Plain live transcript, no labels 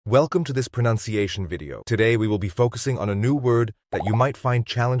Welcome to this pronunciation video. Today we will be focusing on a new word that you might find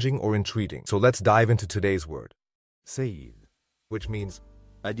challenging or intriguing. So let's dive into today's word, Sayid, which means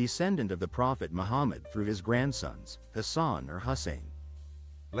a descendant of the Prophet Muhammad through his grandsons, Hasan or Husayn.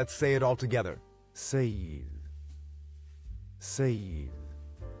 let's say it all together. Sayid, Sayid,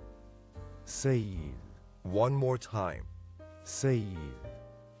 Sayid, One more time. Sayid,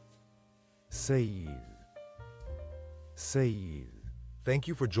 Sayid, Sayid. Thank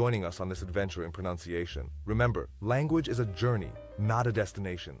you for joining us on this adventure in pronunciation. Remember, language is a journey, not a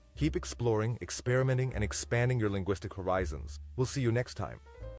destination. Keep exploring, experimenting, and expanding your linguistic horizons. We'll see you next time.